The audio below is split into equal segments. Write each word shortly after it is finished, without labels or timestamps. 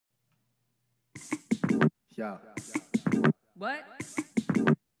Yeah. What?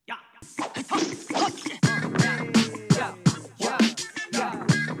 Yeah.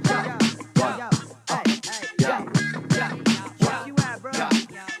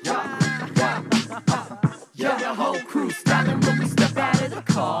 The whole crew styling when we step out of the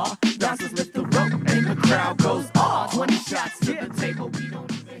car. Dancers lift the rope and the crowd goes off. 20 shots to the table, we don't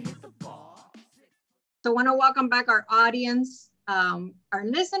even hit the bar. So I want to welcome back our audience, our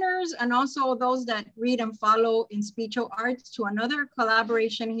listeners, and also those that read and follow Inspicio Arts to another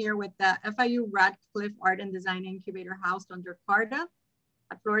collaboration here with the FIU Ratcliffe Art and Design Incubator housed under CARTA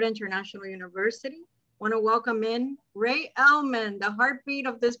at Florida International University. I want to welcome in Ray Ellman, the heartbeat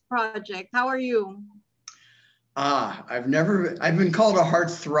of this project. How are you? I've been called a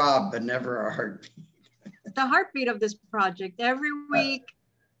heartthrob, but never a heartbeat. The heartbeat of this project every week.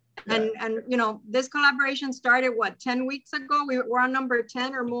 And you know, this collaboration started what, 10 weeks ago? We're on number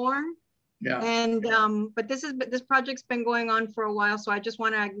 10 or more. Yeah. And but this project's been going on for a while, so I just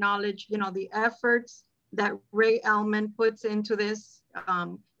want to acknowledge, you know, the efforts that Ray Ellman puts into this.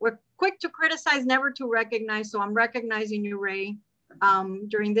 We're quick to criticize, never to recognize, so I'm recognizing you, Ray,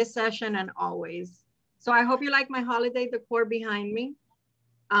 during this session and always. So I hope you like my holiday decor behind me.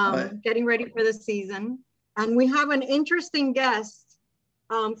 Getting ready for the season, and we have an interesting guest.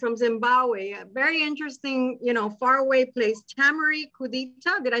 From Zimbabwe, a very interesting, you know, faraway place, Tamary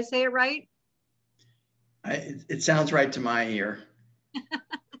Kudita. Did I say it right? It sounds right to my ear.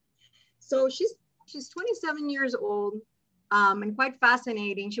 So she's 27 years old and quite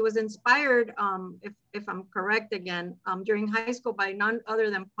fascinating. She was inspired, if I'm correct again, during high school by none other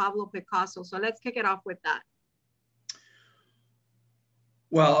than Pablo Picasso. So let's kick it off with that.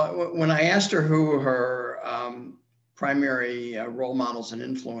 Well, when I asked her who her primary role models and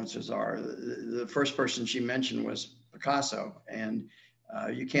influencers are, the first person she mentioned was Picasso, and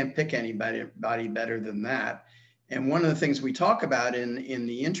you can't pick anybody better than that. And one of the things we talk about in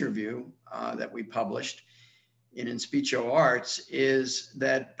the interview that we published in Inspicio Arts is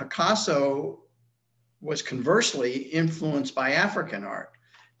that Picasso was conversely influenced by African art.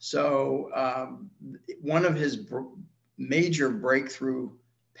 So one of his major breakthrough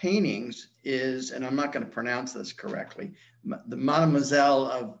paintings is, and I'm not going to pronounce this correctly, the Mademoiselle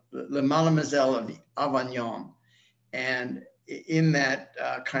of Avignon. And in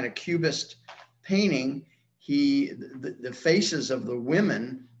that kind of cubist painting, the faces of the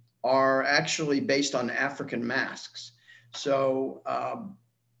women are actually based on African masks. So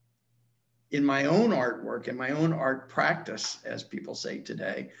in my own artwork, in my own art practice, as people say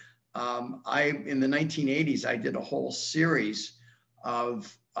today, in the 1980s, I did a whole series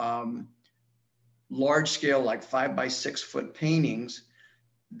of large scale, like 5 by 6 foot paintings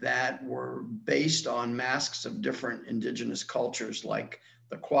that were based on masks of different indigenous cultures, like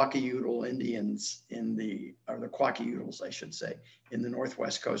the Kwakiutl Indians or the Kwakiutls, I should say, in the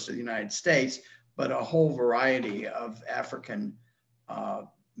Northwest coast of the United States, but a whole variety of African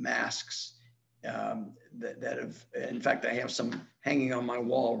masks that have, in fact, I have some hanging on my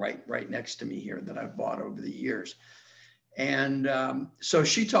wall right next to me here that I've bought over the years. And so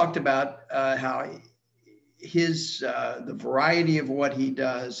she talked about how the variety of what he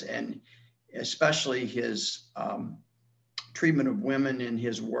does, and especially his treatment of women in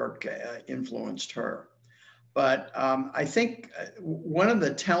his work influenced her. But I think one of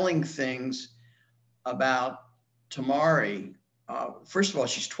the telling things about Tamary, first of all,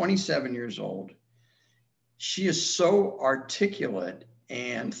 she's 27 years old. She is so articulate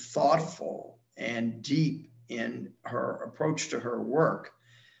and thoughtful and deep in her approach to her work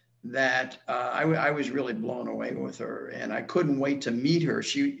that I was really blown away with her, and I couldn't wait to meet her.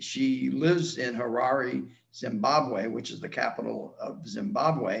 She lives in Harare, Zimbabwe, which is the capital of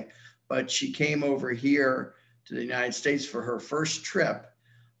Zimbabwe, but she came over here to the United States for her first trip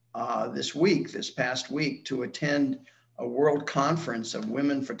this past week, to attend a world conference of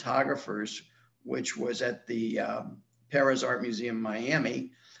women photographers, which was at the Paris Art Museum,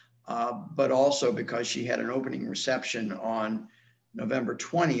 Miami, but also because she had an opening reception on November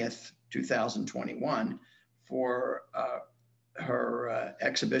 20th, 2021 for her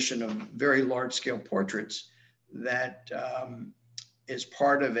exhibition of very large scale portraits that is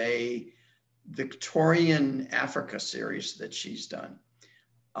part of a Victorian Africa series that she's done.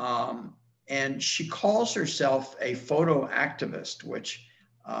 And she calls herself a photo activist, which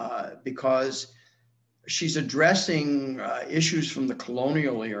because she's addressing issues from the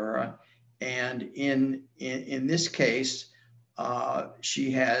colonial era. And in this case,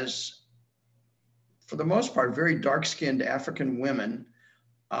 she has, for the most part, very dark-skinned African women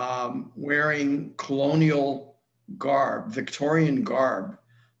wearing colonial garb, Victorian garb,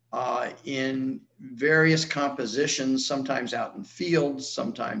 in various compositions, sometimes out in fields,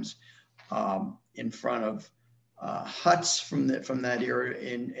 sometimes in front of huts from that era,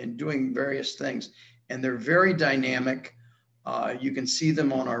 and doing various things. And they're very dynamic. You can see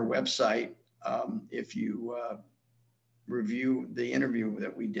them on our website if you review the interview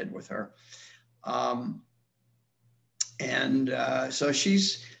that we did with her. So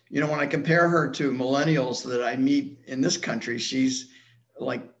she's, when I compare her to millennials that I meet in this country, she's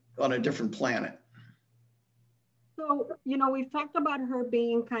like on a different planet. So, we've talked about her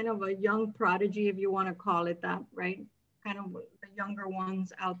being kind of a young prodigy, if you want to call it that, right? Kind of the younger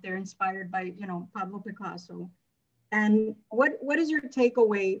ones out there inspired by, Pablo Picasso. And what is your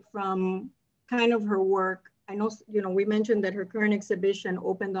takeaway from kind of her work? I know, we mentioned that her current exhibition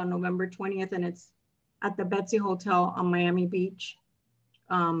opened on November 20th, and it's at the Betsy Hotel on Miami Beach.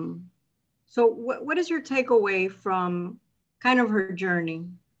 So what is your takeaway from kind of her journey?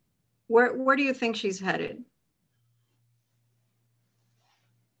 Where do you think she's headed?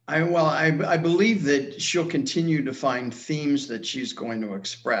 I believe that she'll continue to find themes that she's going to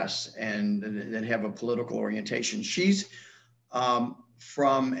express and that have a political orientation. She's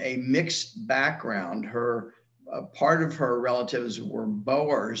from a mixed background. Her part of her relatives were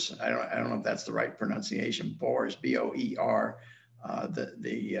Boers. I don't know if that's the right pronunciation. Boers, B-O-E-R.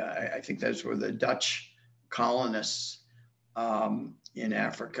 I think those were the Dutch colonists in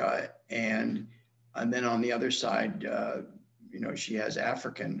Africa, and then on the other side, she has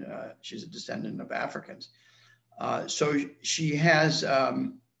African. She's a descendant of Africans. So she has.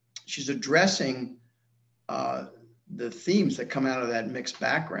 She's addressing the themes that come out of that mixed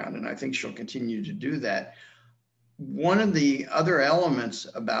background, and I think she'll continue to do that. One of the other elements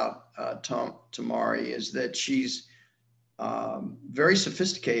about Tamary is that she's very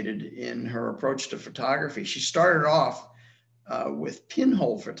sophisticated in her approach to photography. She started off with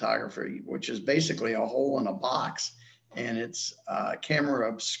pinhole photography, which is basically a hole in a box, and it's camera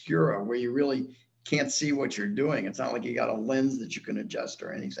obscura, where you really can't see what you're doing. It's not like you got a lens that you can adjust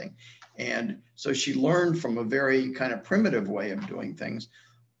or anything. And so she learned from a very kind of primitive way of doing things.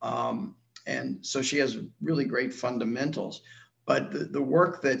 And so she has really great fundamentals. But the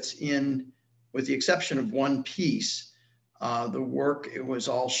work that's in, with the exception of one piece, the work, it was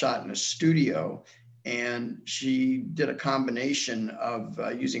all shot in a studio. And she did a combination of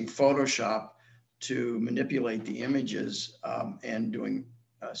using Photoshop to manipulate the images and doing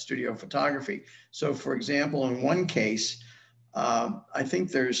studio photography. So for example, in one case, I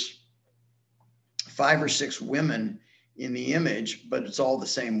think there's 5 or 6 women in the image, but it's all the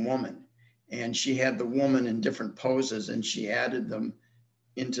same woman. And she had the woman in different poses, and she added them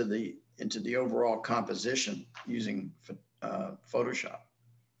into the overall composition using Photoshop.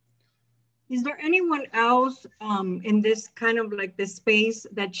 Is there anyone else in this kind of like the space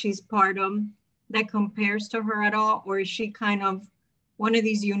that she's part of that compares to her at all? Or is she kind of one of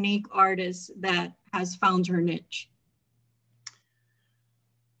these unique artists that has found her niche?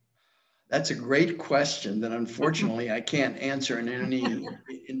 That's a great question that unfortunately I can't answer in any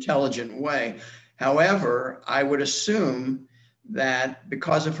intelligent way. However, I would assume that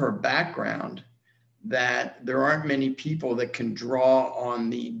because of her background, that there aren't many people that can draw on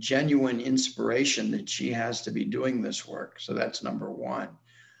the genuine inspiration that she has to be doing this work. So that's number one.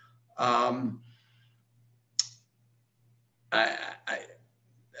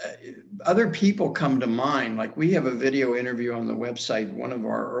 Other people come to mind, like we have a video interview on the website, one of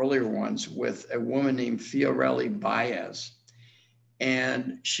our earlier ones, with a woman named Fiorelli Baez.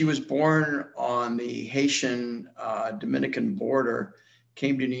 And she was born on the Haitian Dominican border,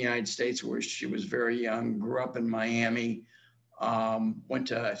 came to the United States where she was very young, grew up in Miami, went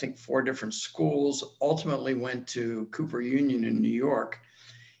to, I think, 4 different schools, ultimately went to Cooper Union in New York.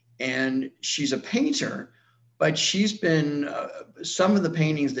 And she's a painter, but she's been, some of the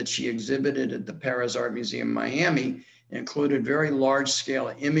paintings that she exhibited at the Paris Art Museum Miami included very large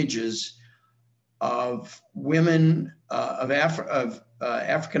scale images of women, of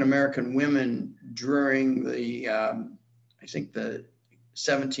African-American women during the, I think the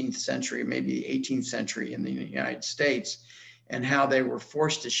 17th century, maybe 18th century in the United States, and how they were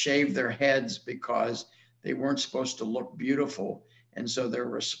forced to shave their heads because they weren't supposed to look beautiful. And so their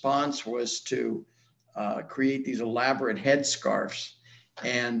response was to create these elaborate headscarves.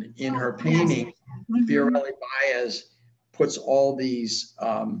 And in her painting, Fiorelli Baez puts all these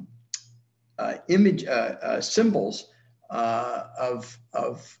symbols of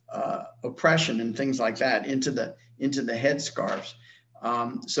oppression and things like that into the headscarves.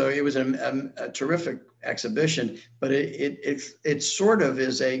 So it was a terrific exhibition, but it sort of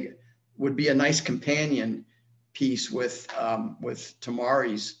is would be a nice companion piece with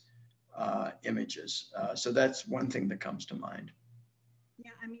Tamary's images. So that's one thing that comes to mind.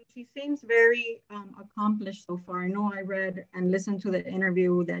 Yeah, I mean, she seems very accomplished so far. I know I read and listened to the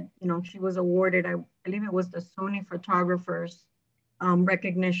interview that, you know, she was awarded, I believe it was the Sony Photographers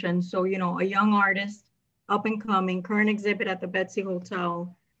recognition. So, you know, a young artist, up and coming, current exhibit at the Betsy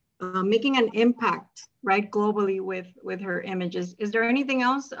Hotel, making an impact, right, globally with her images. Is there anything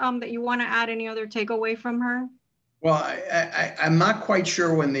else that you want to add, any other takeaway from her? Well, I'm not quite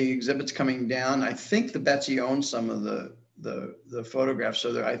sure when the exhibit's coming down. I think the Betsy owns some of the photographs,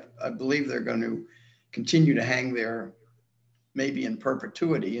 so I believe they're going to continue to hang there, maybe in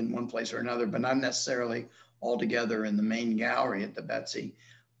perpetuity in one place or another, but not necessarily all together in the main gallery at the Betsy.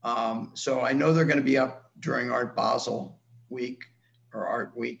 So I know they're going to be up during Art Basel week or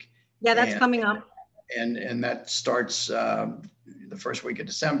Art Week. Yeah, that's coming up. And that starts the first week of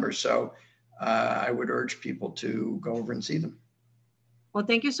December. So I would urge people to go over and see them. Well,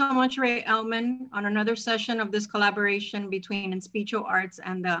 thank you so much, Ray Ellman, on another session of this collaboration between Inspicio Arts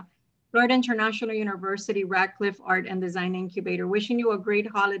and the Florida International University Ratcliffe Art and Design Incubator. Wishing you a great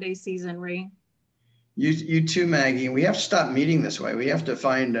holiday season, Ray. You too, Maggie. We have to stop meeting this way. We have to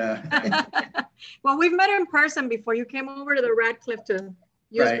find. Well, we've met in person before. You came over to the Ratcliffe to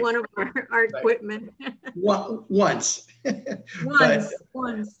use Right. one of our equipment. Once.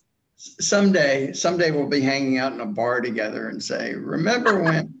 Once. Someday we'll be hanging out in a bar together and say, remember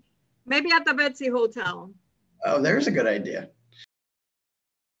when? Maybe at the Betsy Hotel. Oh, there's a good idea.